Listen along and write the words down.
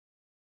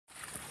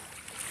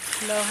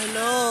Hello,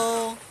 hello.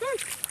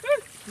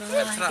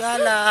 Mga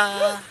higala.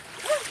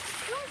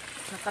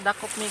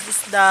 Nakadakop may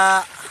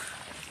isda.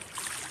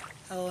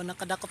 Oh,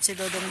 nakadakop si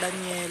Dodong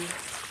Daniel.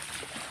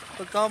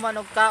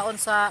 Pagkauman og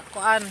kaon sa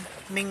kuan,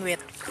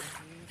 bingwit.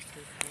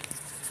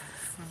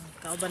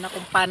 Kauban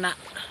akong pana.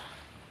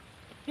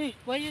 Hey,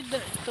 why you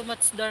too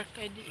much dark?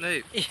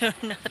 Like, You're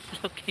not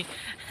looking.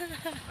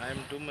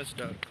 I'm too much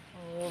dark.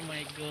 Oh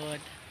my god.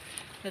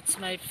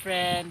 That's my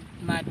friend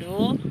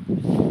Madu.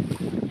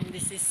 And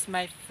this is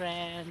my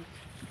friend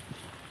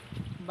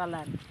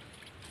Balan.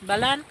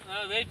 Balan?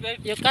 Wait.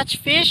 You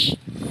catch fish?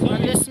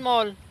 Only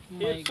small. Oh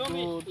Here, my show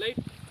me. god. Light.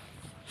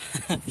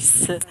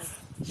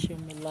 Show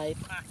me light.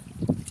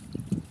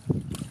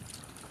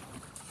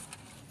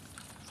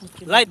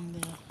 Light.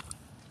 Niya.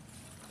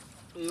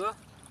 Diba?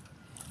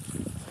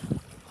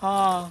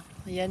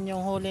 Ayan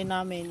yung huli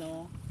namin,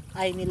 oh.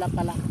 Ay, nila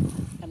pala.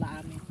 Pala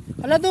amin.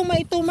 Wala daw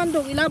maituman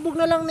daw. Ilabog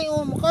na lang ni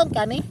mukhaon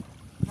ka ni.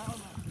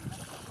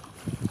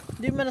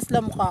 Hindi man na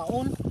sila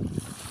mukhaon.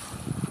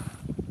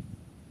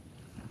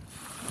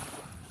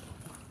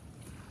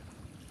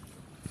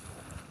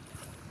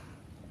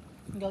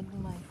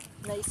 Gagmay.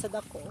 Naisad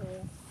ako,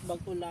 oh.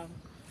 Bago lang.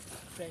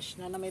 Fresh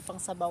na may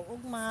pang sabaw.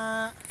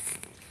 Ugma.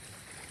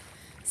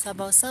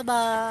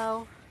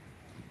 Sabaw-sabaw.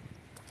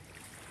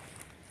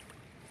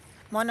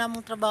 Mo na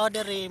mong trabaho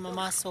diri,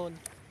 mamasol.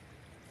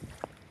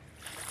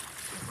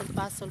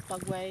 Pasol pag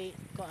way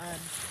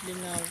kuan,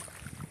 lingaw.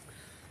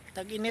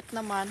 Tag-init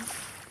naman.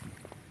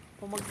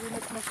 Kung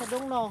mag-init na siya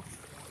dong no.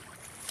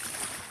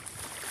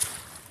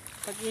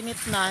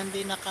 Tag-init na,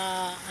 hindi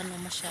naka ano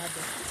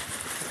masyado.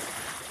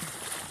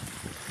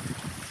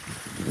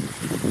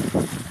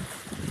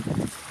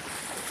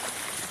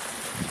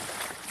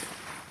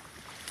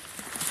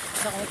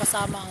 Isa kong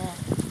kasama oh.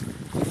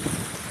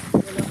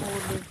 Walang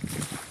huli.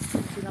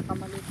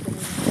 Pinakamaliit ko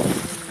rin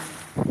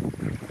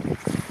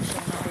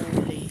siyang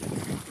nahuli.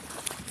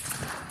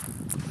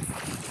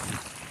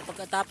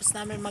 Pagkatapos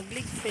namin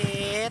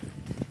magligpit,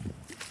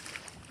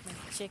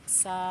 nag-check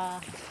sa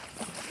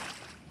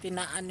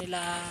tinaan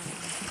nila,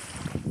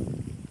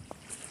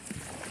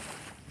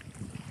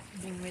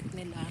 bingwit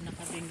nila,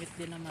 nakabingwit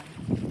din naman.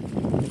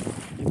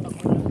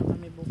 Ipakulang na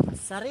kami bukas.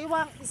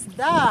 Sariwang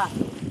isda!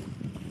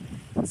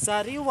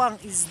 Sariwang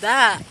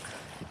isda!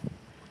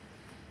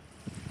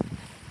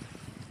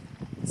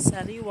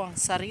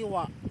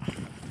 Sariwa.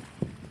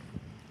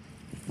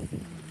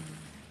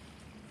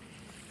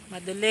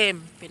 Madilim,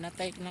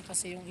 pinatay na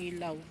kasi yung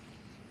ilaw.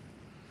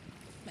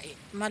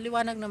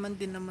 Maliwanag naman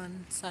din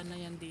naman sana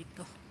yan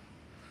dito.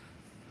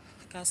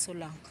 Kaso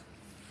lang,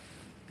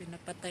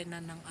 pinapatay na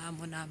ng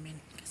amo namin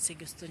kasi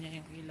gusto niya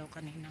yung ilaw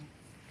kaninang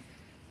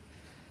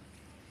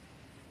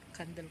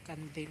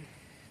kandil.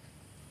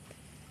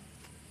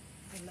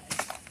 Wala eh.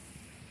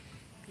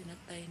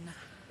 Pinatay na.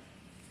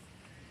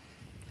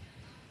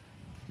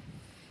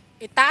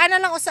 Itaan na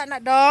lang usa na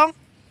dong.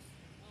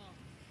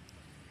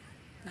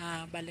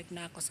 Na balik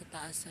na ako sa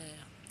taas eh.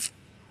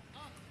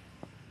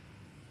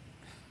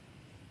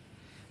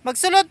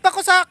 Magsulod pa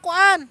ko sa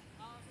kuan.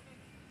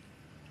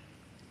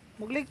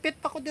 Magligpit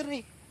pa ko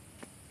diri.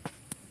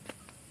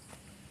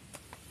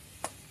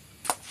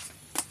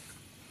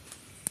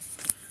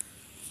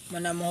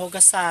 Mana mo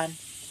hugasan.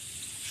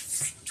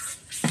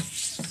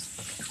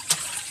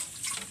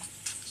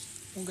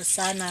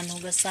 Hugasanan.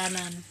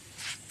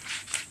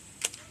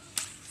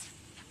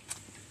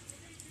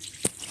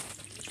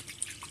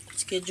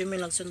 Schedule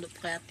may nagsundo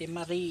pa kay Ate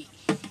Marie.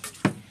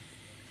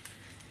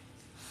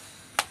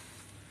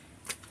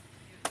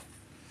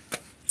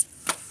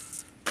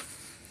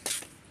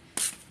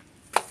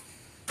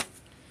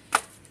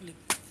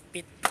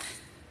 Lipit.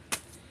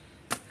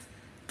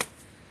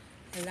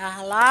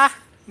 Hala.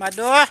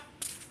 Mado.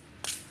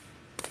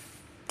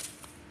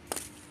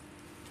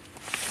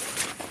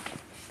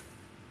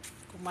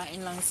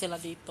 Kumain lang sila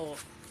dito.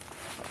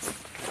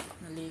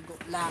 Naligo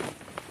lang.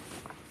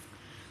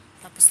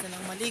 Tapos na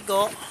lang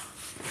maligo.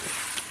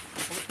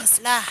 Ulit na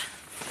sila.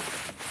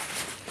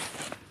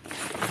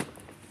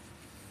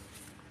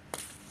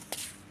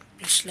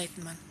 Flashlight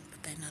man.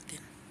 Patay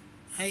natin.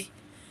 Ay.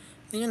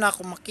 Hindi nyo na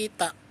ako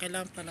makita.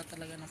 Kailangan pala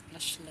talaga ng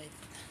flashlight.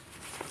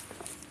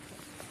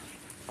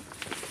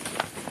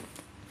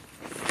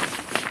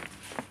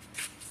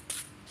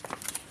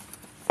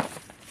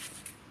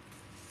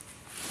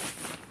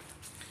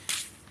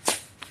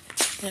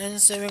 Yan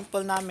yung swimming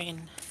pool namin.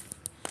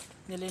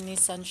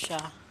 Nilinisan siya.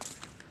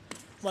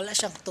 Wala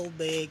siyang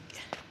tubig.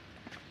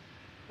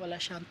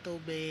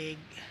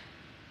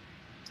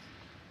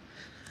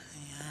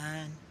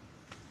 Ayan.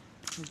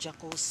 Yung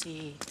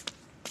jacuzzi.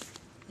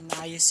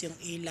 Inayos yung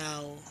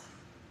ilaw.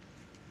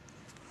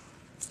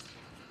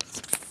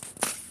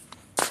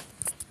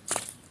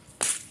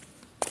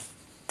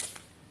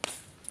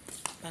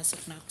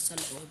 Pasok na ako sa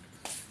loob.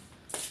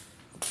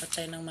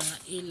 Patay ng mga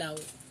ilaw.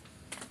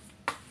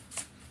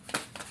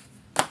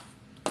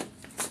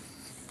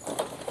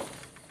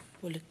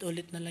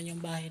 Ulit-ulit na lang yung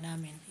bahay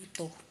namin.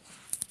 Ito.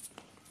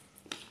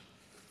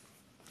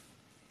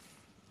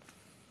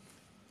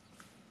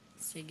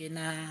 Sige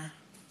na.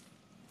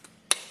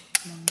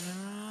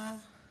 mga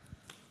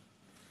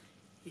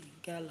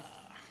higala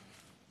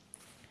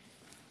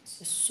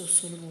sa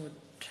susunod.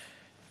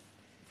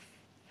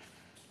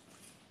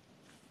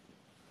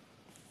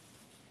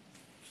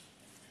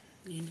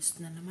 Linis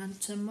na naman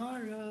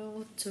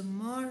tomorrow.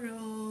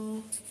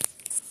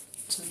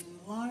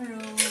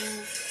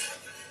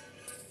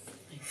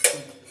 Ay,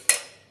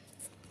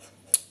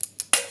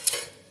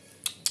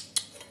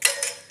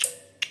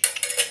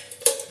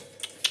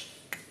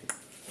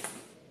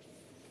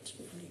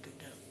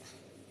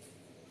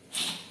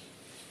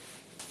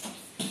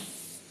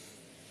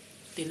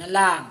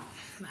 tinalang.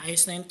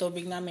 Naayos na yung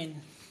tubig namin.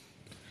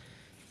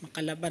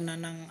 Makalaban na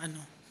ng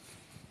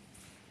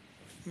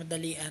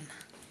madalian.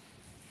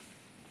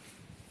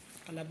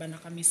 Kalaban na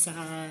kami sa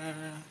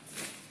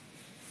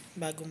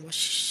bagong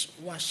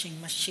washing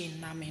machine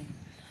namin.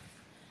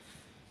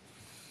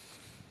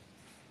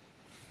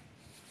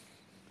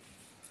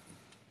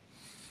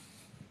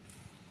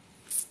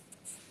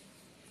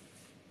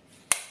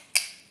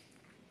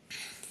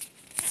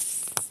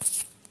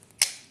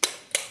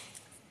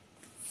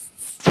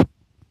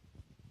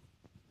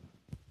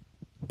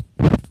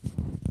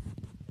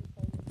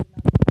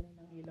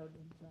 Ng ilaw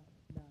dun sa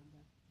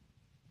dagat.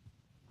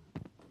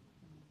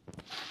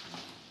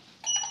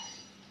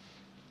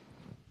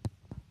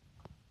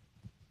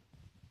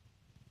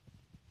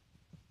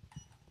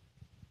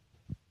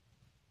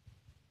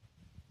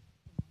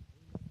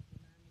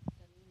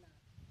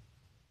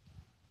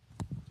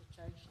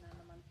 Charge na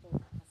naman to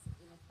kasi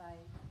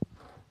inutay yung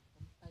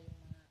mga amo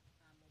dito.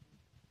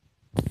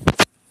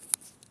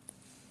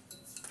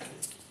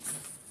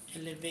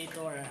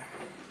 Elevator.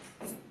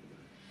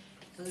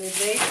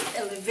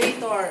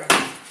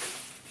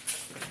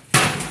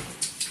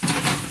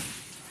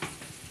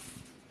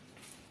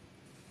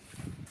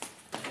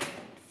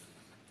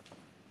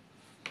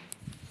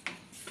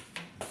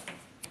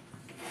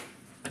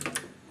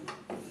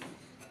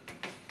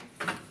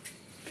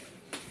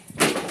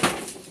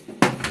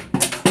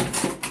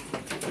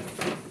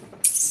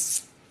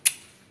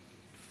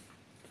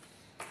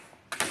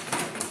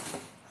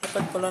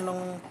 Dapat pala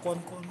ng kon.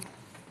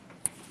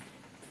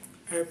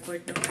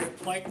 Airport.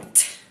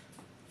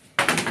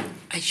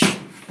 Ay,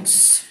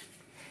 shoots.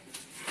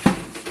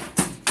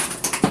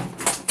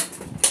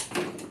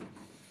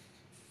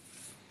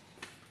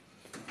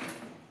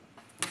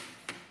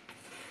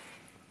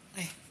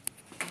 Ay,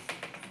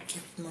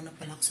 cute mo na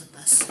pala ako sa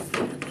taas.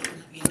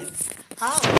 Nag-inip. How?